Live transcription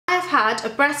had a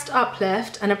breast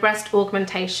uplift and a breast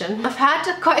augmentation. I've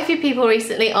had quite a few people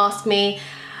recently ask me,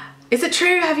 is it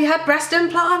true? Have you had breast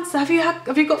implants? Have you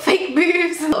got fake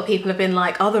boobs? A lot of people have been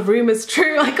like, are the rumours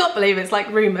true? I can't believe it's like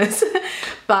rumours.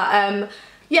 But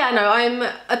yeah,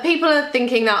 no, people are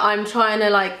thinking that I'm trying to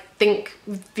like think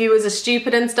viewers are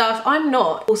stupid and stuff. I'm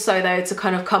not. Also though, to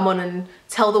kind of come on and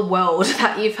tell the world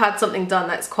that you've had something done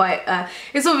that's quite,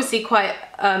 it's obviously quite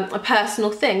a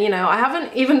personal thing, you know. I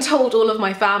haven't even told all of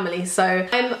my family, so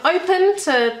I'm open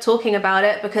to talking about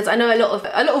it because I know a lot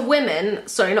of women,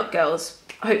 sorry, not girls,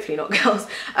 hopefully not girls,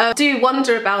 do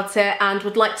wonder about it and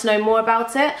would like to know more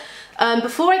about it.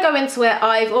 Before I go into it,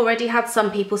 I've already had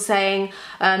some people saying,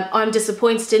 I'm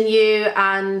disappointed in you,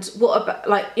 and what about,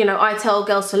 like, you know, I tell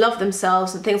girls to love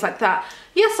themselves and things like that.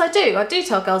 Yes, I do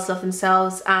tell girls to love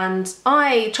themselves, and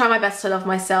I try my best to love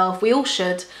myself. We all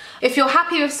should. If you're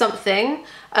happy with something,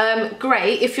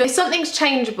 great. If something's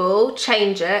changeable,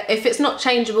 change it. If it's not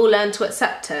changeable, learn to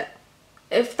accept it.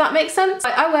 If that makes sense.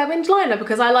 I wear winged liner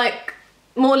because I like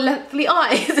more lengthy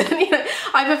eyes and, you know,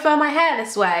 I prefer my hair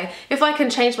this way. If I can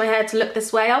change my hair to look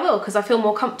this way, I will, because I feel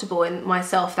more comfortable in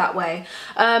myself that way.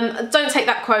 Don't take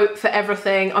that quote for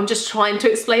everything. I'm just trying to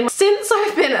explain. Since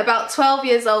I've been about 12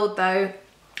 years old though,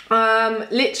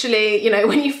 literally, you know,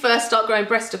 when you first start growing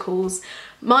breasticles,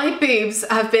 my boobs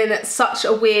have been such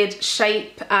a weird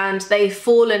shape and they've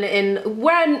fallen in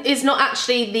where is not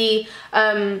actually the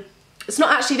it's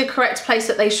not actually the correct place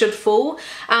that they should fall.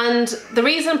 And the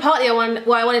reason partly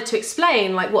why I wanted to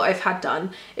explain like what I've had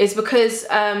done is because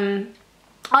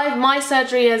my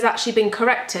surgery has actually been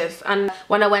corrective, and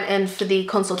when I went in for the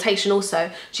consultation also,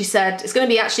 she said it's going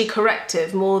to be actually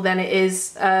corrective more than it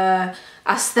is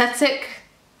aesthetic.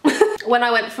 When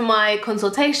I went for my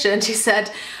consultation, she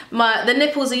said the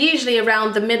nipples are usually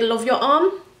around the middle of your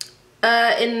arm.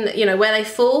 In, you know, where they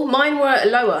fall. Mine were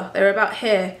lower, they were about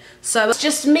here. So it's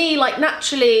just me, like,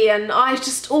 naturally, and I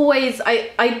just always,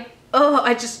 I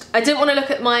didn't want to look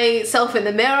at myself in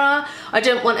the mirror. I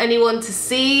didn't want anyone to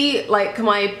see, like,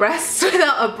 my breasts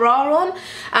without a bra on.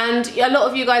 And a lot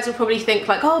of you guys will probably think,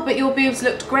 like, oh, but your boobs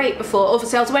looked great before.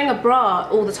 Obviously, I was wearing a bra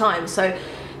all the time, so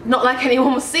not like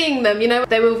anyone was seeing them, you know.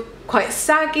 They were quite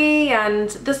saggy, and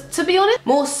to be honest,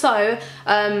 more so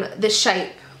the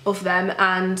shape of them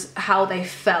and how they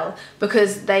fell,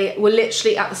 because they were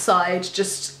literally at the side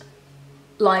just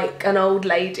like an old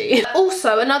lady.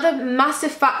 Also, another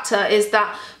massive factor is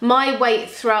that my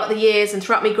weight throughout the years and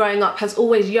throughout me growing up has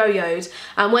always yo-yoed,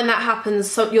 and when that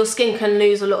happens, so your skin can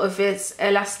lose a lot of its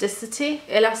elasticity.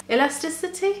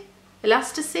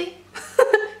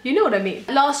 You know what I mean.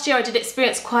 Last year I did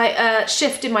experience quite a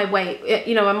shift in my weight,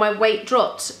 you know, and my weight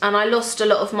dropped and I lost a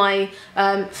lot of my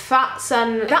fats,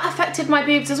 and that affected my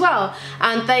boobs as well.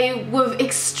 And they were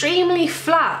extremely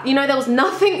flat, you know, there was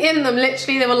nothing in them,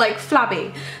 literally they were like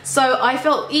flabby. So I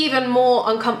felt even more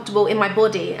uncomfortable in my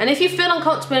body. And if you feel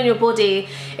uncomfortable in your body,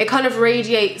 it kind of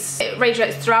radiates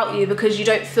throughout you, because you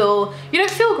don't feel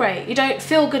great, you don't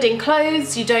feel good in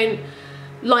clothes, you don't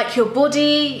like your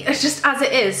body, it's just as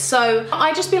it is. So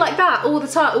I just be like that all the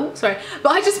time. Oh, sorry.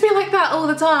 But I just be like that all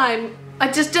the time.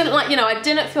 I just didn't like, you know, I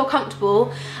didn't feel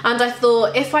comfortable, and I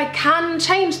thought if I can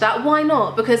change that, why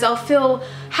not? Because I'll feel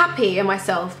happy in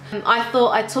myself. I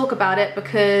thought I'd talk about it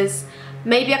because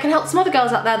maybe I can help some other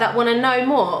girls out there that want to know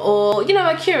more, or, you know,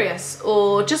 are curious,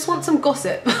 or just want some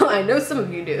gossip. I know some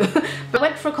of you do. But I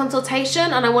went for a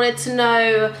consultation and I wanted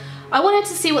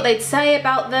to see what they'd say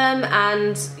about them,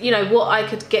 and, you know, what I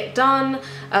could get done.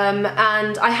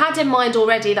 And I had in mind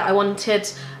already that I wanted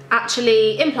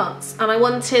actually implants, and I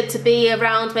wanted to be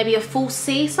around maybe a full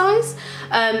C size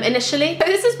initially.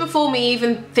 This is before me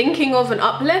even thinking of an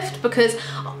uplift, because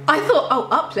I thought, oh,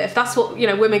 uplift, that's what, you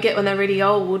know, women get when they're really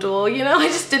old, or, you know, I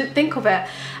just didn't think of it.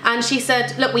 And she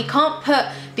said, look, we can't put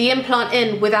the implant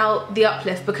in without the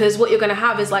uplift, because what you're going to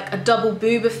have is like a double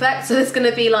boob effect. So there's going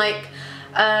to be like,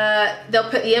 they'll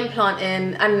put the implant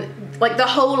in, and like the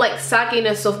whole like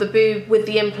sagginess of the boob with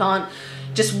the implant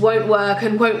just won't work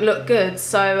and won't look good.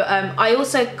 So I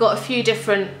also got a few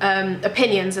different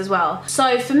opinions as well.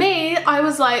 So for me, I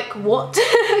was like, what?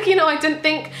 You know, I didn't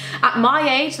think at my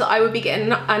age that I would be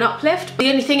getting an uplift. The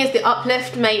only thing is the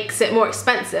uplift makes it more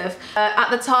expensive.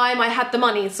 At the time I had the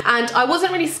money, and I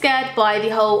wasn't really scared by the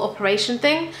whole operation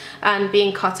thing and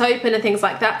being cut open and things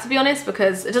like that, to be honest,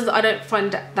 because I don't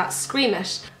find that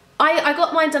squeamish. I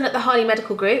got mine done at the Harley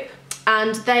Medical Group,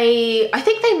 and I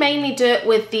think they mainly do it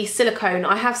with the silicone.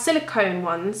 I have silicone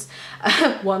ones.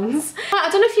 I don't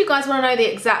know if you guys want to know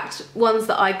the exact ones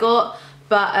that I got,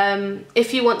 But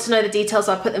if you want to know the details,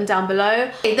 I'll put them down below.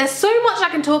 There's so much I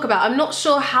can talk about. I'm not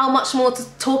sure how much more to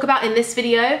talk about in this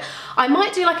video. I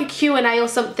might do like a Q&A or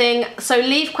something, so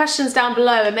leave questions down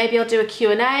below and maybe I'll do a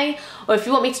Q&A. Or if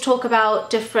you want me to talk about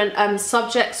different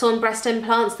subjects on breast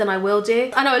implants, then I will do.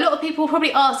 I know a lot of people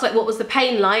probably ask like what was the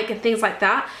pain like and things like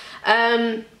that.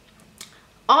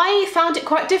 I found it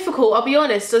quite difficult, I'll be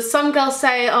honest. As some girls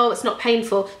say, oh, it's not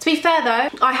painful. To be fair though,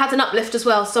 I had an uplift as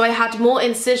well, so I had more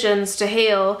incisions to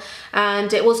heal,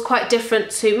 and it was quite different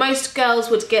to most girls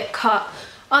would get cut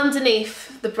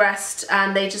underneath the breast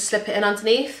and they just slip it in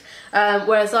underneath,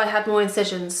 whereas I had more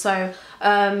incisions. So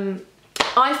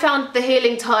I found the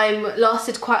healing time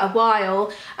lasted quite a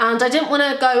while, and I didn't want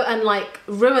to go and like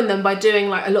ruin them by doing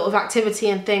like a lot of activity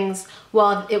and things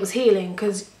while it was healing,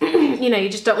 because you know, you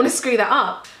just don't want to screw that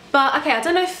up. But okay, I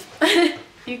don't know if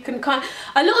you can kind of,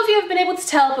 a lot of you have been able to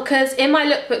tell because in my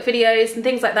lookbook videos and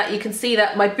things like that, you can see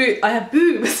that I have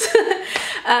boobs.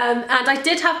 And I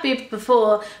did have boobs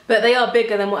before, but they are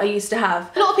bigger than what I used to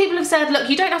have. A lot of people have said, look,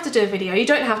 you don't have to do a video, you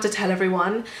don't have to tell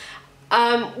everyone.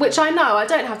 Which I know, I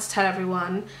don't have to tell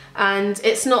everyone, and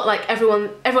it's not like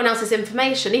everyone else's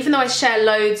information, even though I share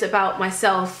loads about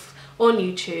myself on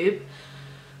YouTube.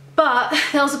 But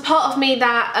there was a part of me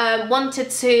that I want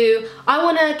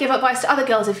to give advice to other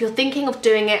girls. If you're thinking of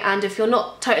doing it and if you're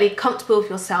not totally comfortable with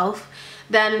yourself,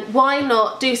 then why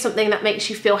not do something that makes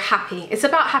you feel happy? It's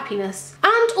about happiness.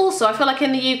 And also, I feel like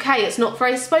in the UK, it's not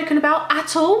very spoken about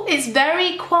at all. It's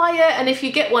very quiet, and if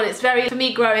you get one, it's very, for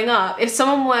me growing up, if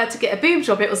someone were to get a boob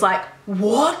job, it was like,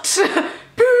 what?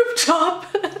 Boob job?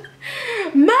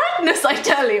 Madness, I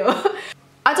tell you.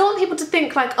 I don't want people to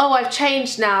think like, oh, I've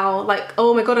changed now, like,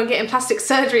 oh my god, I'm getting plastic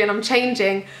surgery and I'm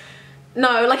changing.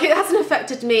 No, like it hasn't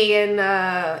affected me in,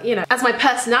 you know, as my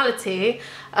personality.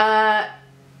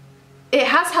 It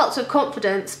has helped with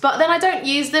confidence, but then I don't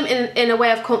use them in a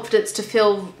way of confidence to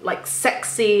feel like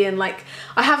sexy, and like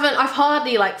I've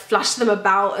hardly like flashed them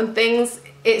about and things.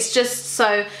 It's just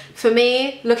so, for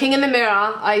me, looking in the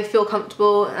mirror, I feel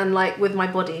comfortable and like with my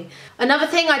body. Another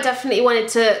thing I definitely wanted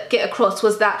to get across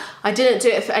was that I didn't do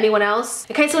it for anyone else.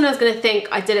 In case someone was gonna think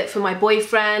I did it for my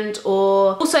boyfriend,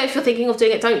 or also if you're thinking of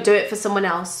doing it, don't do it for someone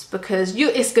else, because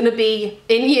it's gonna be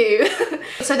in you.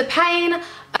 So the pain,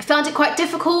 I found it quite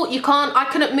difficult. I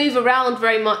couldn't move around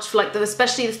very much for like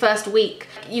especially the first week.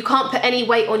 You can't put any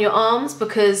weight on your arms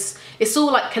because it's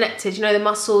all like connected, you know, the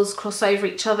muscles cross over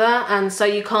each other, and so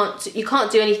you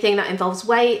can't do anything that involves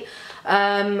weight.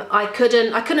 I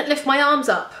couldn't lift my arms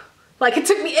up. Like it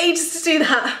took me ages to do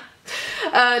that.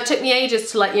 It took me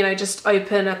ages to like, you know, just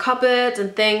open a cupboard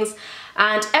and things.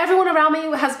 And everyone around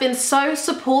me has been so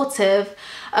supportive.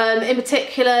 In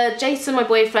particular, Jason, my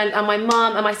boyfriend, and my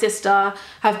mum and my sister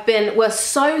were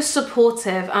so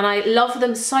supportive, and I love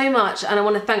them so much, and I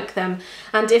want to thank them.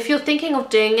 And if you're thinking of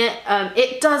doing it,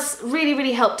 it does really,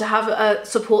 really help to have a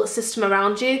support system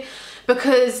around you,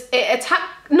 because it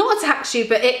not attacks you,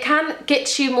 but it can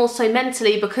get you more so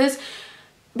mentally, because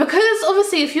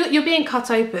obviously if you're being cut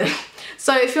open,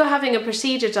 so if you're having a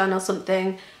procedure done or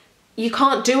something, you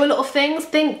can't do a lot of things,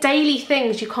 daily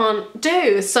things you can't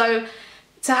do. So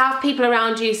to have people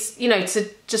around you, you know, to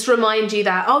just remind you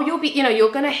that, oh,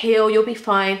 you're gonna heal, you'll be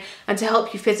fine, and to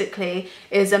help you physically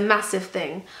is a massive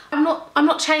thing. I'm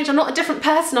not changed, I'm not a different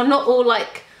person, I'm not all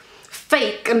like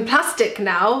fake and plastic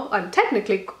now. I'm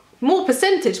technically more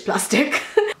percentage plastic.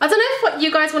 I don't know if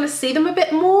you guys want to see them a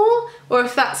bit more, or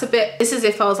if that's a bit, this is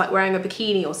if I was like wearing a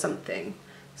bikini or something.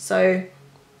 So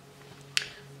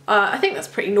I think that's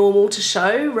pretty normal to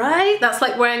show, right? That's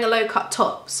like wearing a low-cut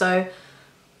top. So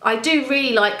I do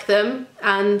really like them,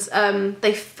 and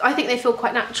I think they feel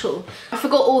quite natural. I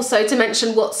forgot also to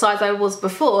mention what size I was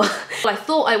before. I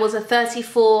thought I was a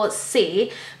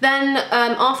 34C. Then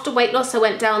after weight loss, I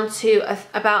went down to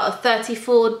about a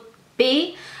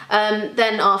 34B.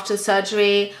 Then after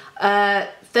surgery,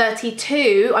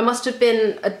 32. I must have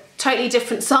been a totally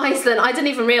different size then. I didn't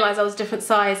even realise I was a different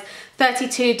size.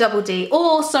 32 double D,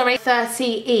 or sorry,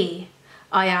 30E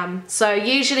I am. So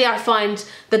usually I find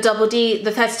the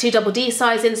 32 double D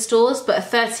size in stores, but a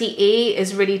 30E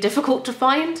is really difficult to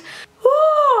find.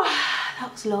 Woo,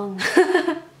 that was long.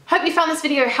 Hope you found this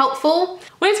video helpful.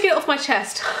 I wanted to get it off my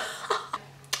chest.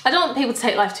 I don't want people to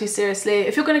take life too seriously.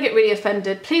 If you're gonna get really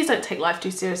offended, please don't take life too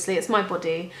seriously. It's my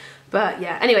body. But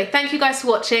yeah, anyway, thank you guys for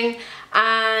watching,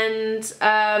 and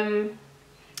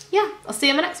yeah, I'll see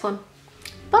you in my next one.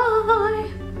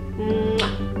 Bye!